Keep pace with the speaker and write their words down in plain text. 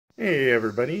Hey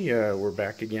everybody, we're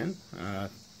back again.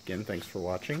 Again, thanks for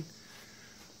watching.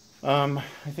 I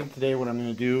think today what I'm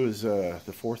going to do is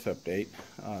the fourth update.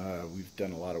 We've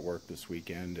done a lot of work this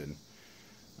weekend and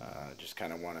just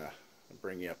kind of want to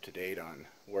bring you up to date on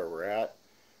where we're at.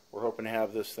 We're hoping to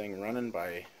have this thing running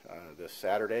by this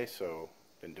Saturday, so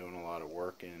been doing a lot of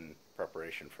work in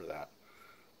preparation for that.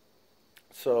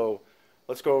 So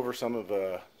let's go over some of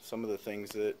the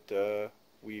things that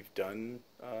we've done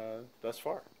thus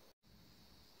far.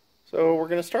 So we're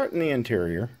going to start in the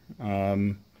interior.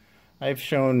 I've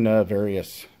shown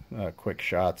various quick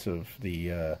shots of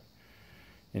the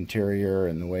interior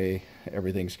and the way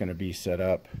everything's going to be set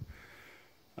up.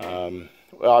 Well,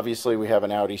 obviously we have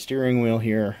an Audi steering wheel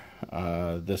here.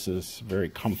 This is very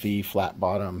comfy, flat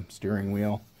bottom steering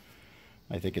wheel.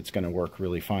 I think it's going to work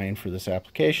really fine for this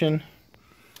application.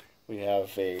 We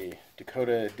have a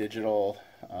Dakota digital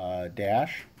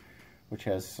dash, which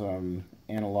has some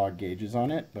analog gauges on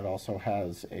it, but also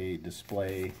has a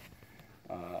display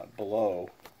below.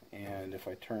 And if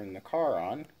I turn the car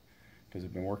on, because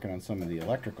I've been working on some of the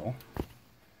electrical,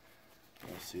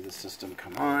 you'll see the system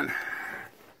come on.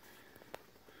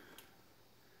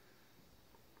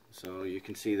 So you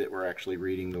can see that we're actually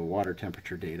reading the water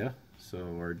temperature data. So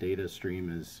our data stream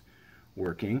is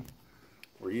working.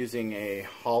 We're using a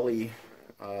Holley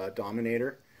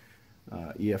Dominator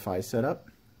EFI setup.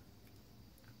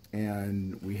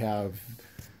 And we have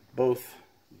both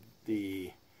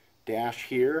the dash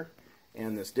here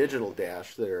and this digital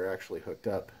dash that are actually hooked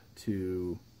up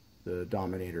to the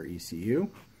Dominator ECU.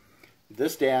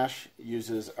 This dash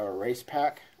uses a race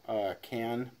pack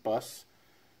CAN bus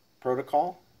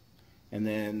protocol, and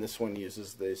then this one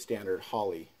uses the standard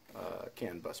Holley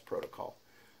CAN bus protocol.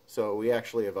 So we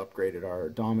actually have upgraded our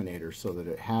Dominator so that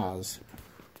it has,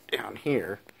 down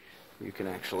here, you can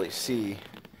actually see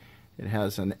it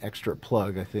has an extra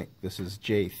plug. I think this is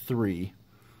J3,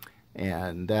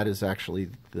 and that is actually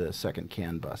the second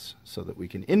CAN bus, so that we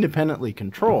can independently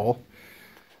control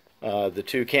the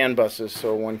two CAN buses,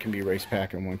 so one can be race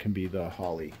pack and one can be the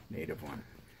Holley native one.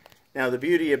 Now the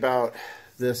beauty about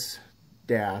this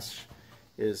dash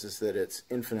is that it's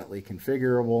infinitely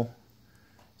configurable,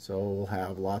 so we'll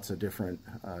have lots of different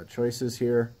choices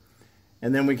here,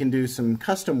 and then we can do some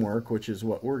custom work, which is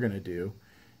what we're going to do,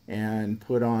 and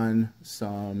put on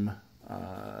some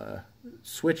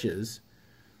switches.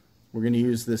 We're going to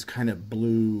use this kind of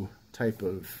blue type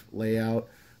of layout,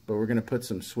 but we're going to put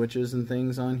some switches and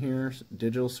things on here,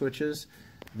 digital switches,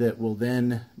 that will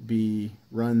then be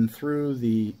run through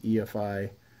the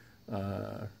EFI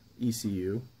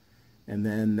ECU, and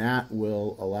then that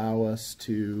will allow us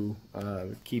to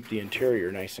keep the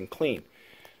interior nice and clean.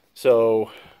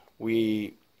 So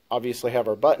we obviously have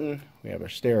our button, we have our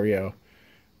stereo,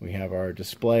 we have our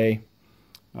display.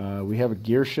 We have a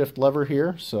gear shift lever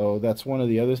here, so that's one of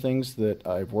the other things that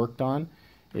I've worked on,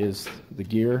 is the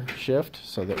gear shift,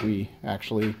 so that we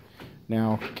actually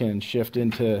now can shift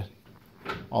into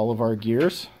all of our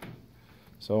gears.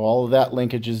 So all of that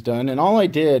linkage is done, and all I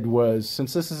did was,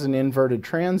 since this is an inverted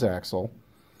transaxle,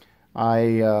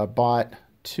 I bought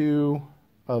two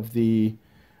of the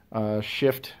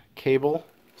shift cable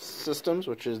systems,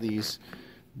 which is these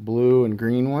blue and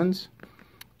green ones.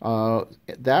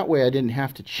 That way I didn't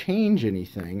have to change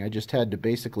anything. I just had to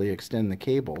basically extend the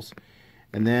cables.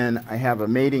 And then I have a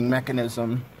mating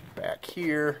mechanism back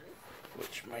here,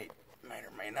 which might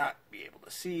or may not be able to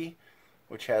see,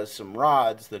 which has some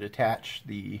rods that attach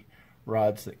the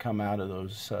rods that come out of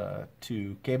those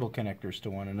two cable connectors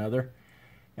to one another.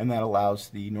 And that allows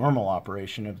the normal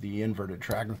operation of the inverted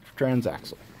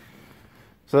transaxle.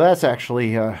 So that's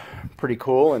actually pretty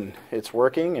cool, and it's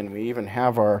working, and we even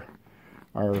have our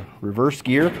reverse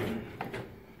gear,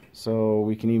 so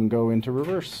we can even go into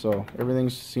reverse, so everything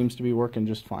seems to be working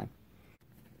just fine.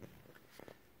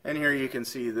 And here you can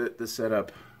see that the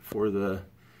setup for the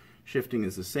shifting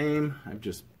is the same. I've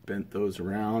just bent those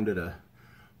around at a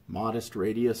modest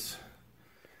radius.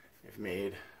 I've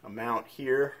made a mount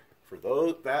here for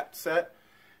that set,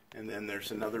 and then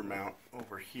there's another mount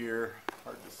over here,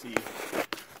 hard to see, for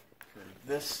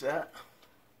this set.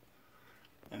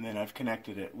 And then I've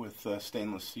connected it with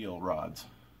stainless steel rods.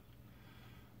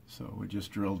 So we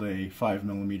just drilled a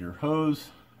 5mm hose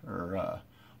or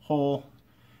hole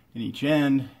in each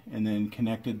end, and then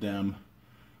connected them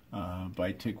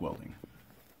by TIG welding.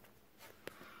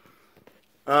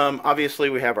 Obviously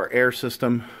we have our air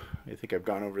system. I think I've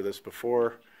gone over this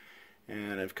before,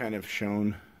 and I've kind of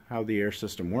shown how the air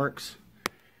system works.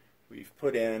 We've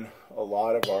put in a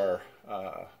lot of our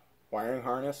wiring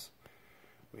harness.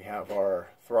 We have our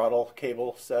throttle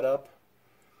cable set up,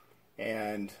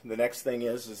 And the next thing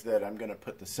is that I'm going to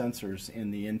put the sensors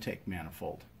in the intake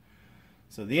manifold.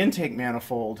 So the intake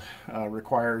manifold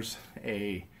requires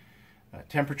a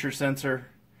temperature sensor,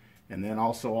 and then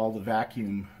also all the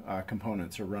vacuum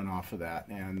components are run off of that,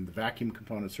 and the vacuum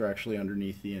components are actually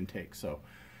underneath the intake. So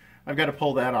I've got to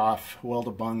pull that off, weld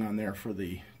a bung on there for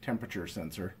the temperature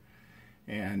sensor,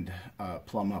 and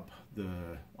plumb up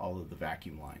all of the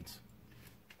vacuum lines.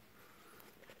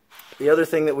 The other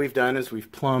thing that we've done is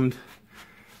we've plumbed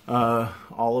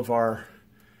all of our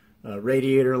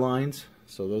radiator lines,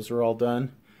 so those are all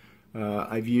done.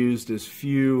 I've used as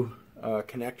few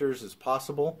connectors as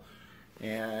possible,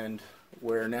 and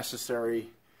where necessary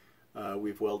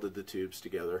we've welded the tubes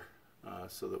together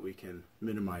so that we can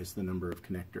minimize the number of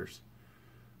connectors.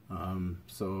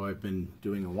 So I've been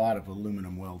doing a lot of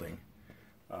aluminum welding,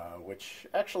 which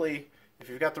actually, if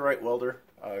you've got the right welder,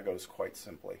 goes quite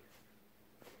simply.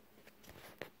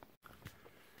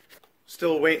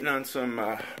 Still waiting on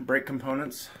some brake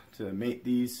components to mate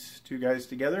these two guys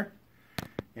together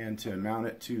and to mount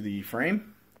it to the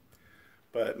frame.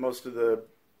 But most of the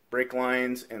brake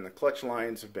lines and the clutch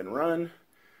lines have been run.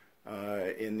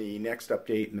 In the next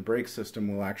update in the brake system,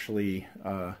 we'll actually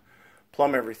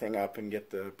plumb everything up and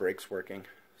get the brakes working,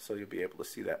 so you'll be able to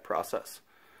see that process.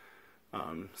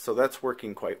 So that's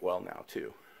working quite well now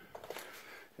too.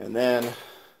 And then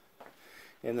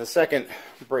in the second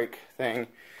brake thing,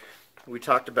 we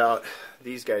talked about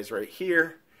these guys right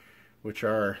here, which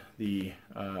are the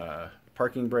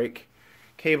parking brake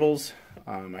cables.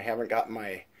 I haven't got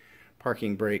my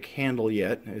parking brake handle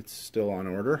yet. It's still on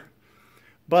order.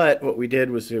 But what we did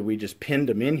was we just pinned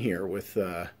them in here with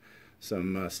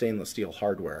some stainless steel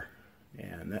hardware.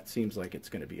 And that seems like it's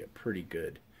going to be a pretty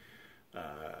good,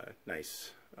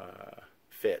 nice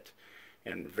fit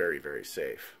and very, very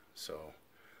safe. So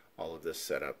all of this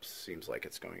setup seems like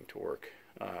it's going to work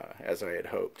as I had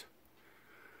hoped.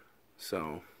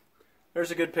 So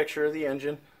there's a good picture of the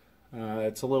engine.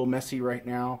 It's a little messy right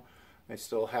now. I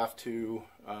still have to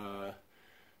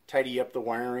tidy up the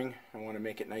wiring. I want to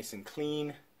make it nice and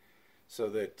clean so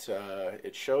that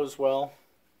it shows well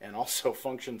and also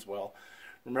functions well.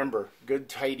 Remember, good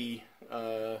tidy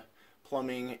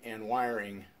plumbing and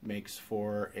wiring makes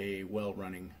for a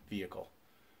well-running vehicle.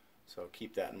 So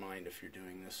keep that in mind if you're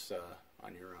doing this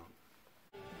on your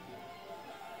own.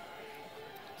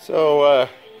 So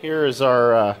here is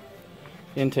our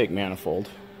intake manifold,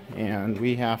 and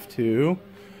we have to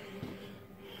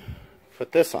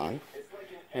put this on,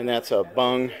 and that's a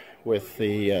bung with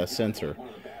the sensor.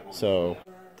 So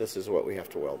this is what we have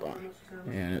to weld on,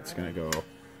 and it's going to go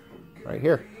right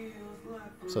here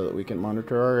so that we can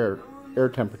monitor our air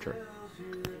temperature.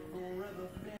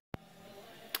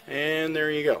 And there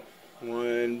you go,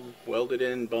 one welded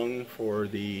in bung for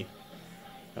the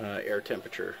air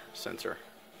temperature sensor.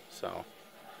 So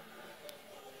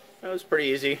that was pretty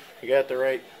easy. You got the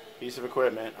right piece of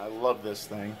equipment. I love this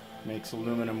thing. Makes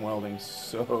aluminum welding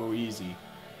so easy.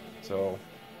 So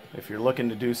if you're looking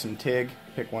to do some TIG,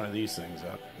 pick one of these things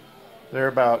up. They're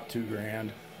about $2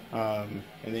 grand. And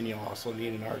then you'll also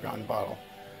need an argon bottle.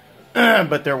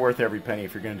 But they're worth every penny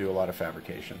if you're going to do a lot of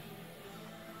fabrication.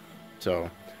 So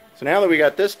now that we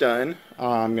got this done,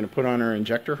 I'm going to put on our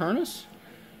injector harness,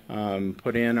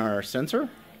 put in our sensor,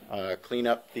 clean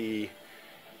up the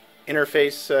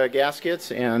interface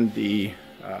gaskets and the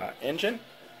engine,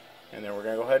 and then we're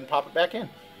going to go ahead and pop it back in.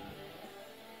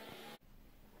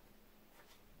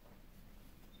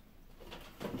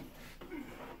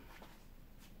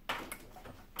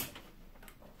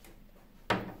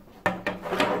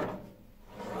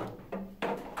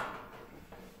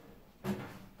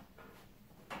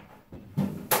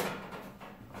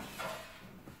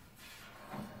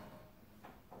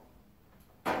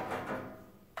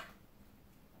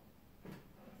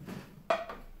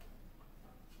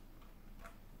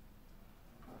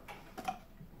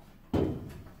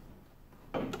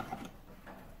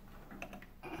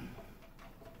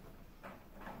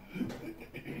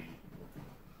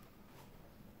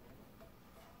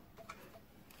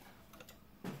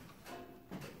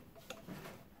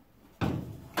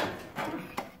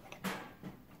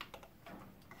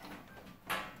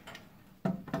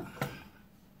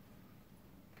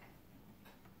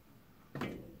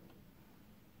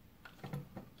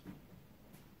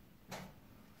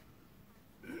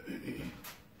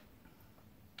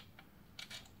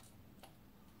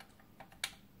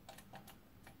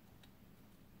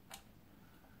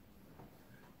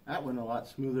 That went a lot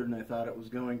smoother than I thought it was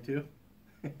going to.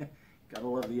 Gotta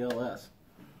love the LS.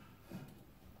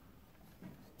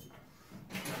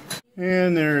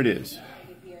 And there it is.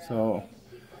 So,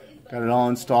 got it all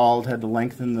installed. Had to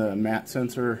lengthen the mat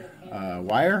sensor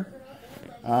wire.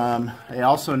 I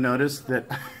also noticed that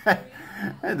I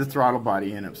had the throttle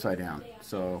body in upside down,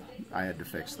 so I had to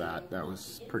fix that. That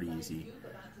was pretty easy.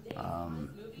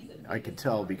 I could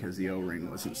tell because the O-ring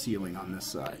wasn't sealing on this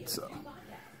side, so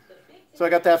I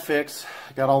got that fixed.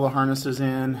 Got all the harnesses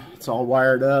in. It's all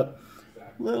wired up.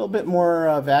 A little bit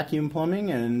more vacuum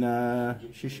plumbing, and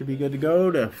she should be good to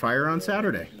go to fire on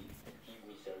Saturday.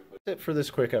 That's it for this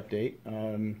quick update.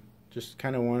 Just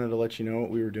kind of wanted to let you know what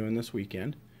we were doing this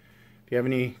weekend. If you have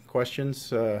any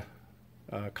questions,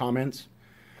 comments,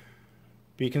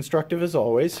 be constructive as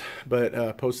always,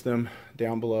 but post them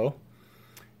down below.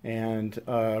 And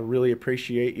really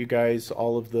appreciate you guys,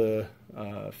 all of the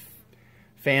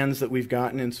fans that we've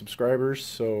gotten and subscribers,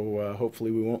 so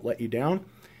hopefully we won't let you down.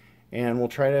 And we'll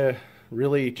try to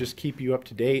really just keep you up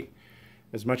to date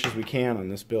as much as we can on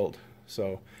this build.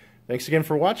 So thanks again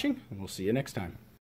for watching, and we'll see you next time.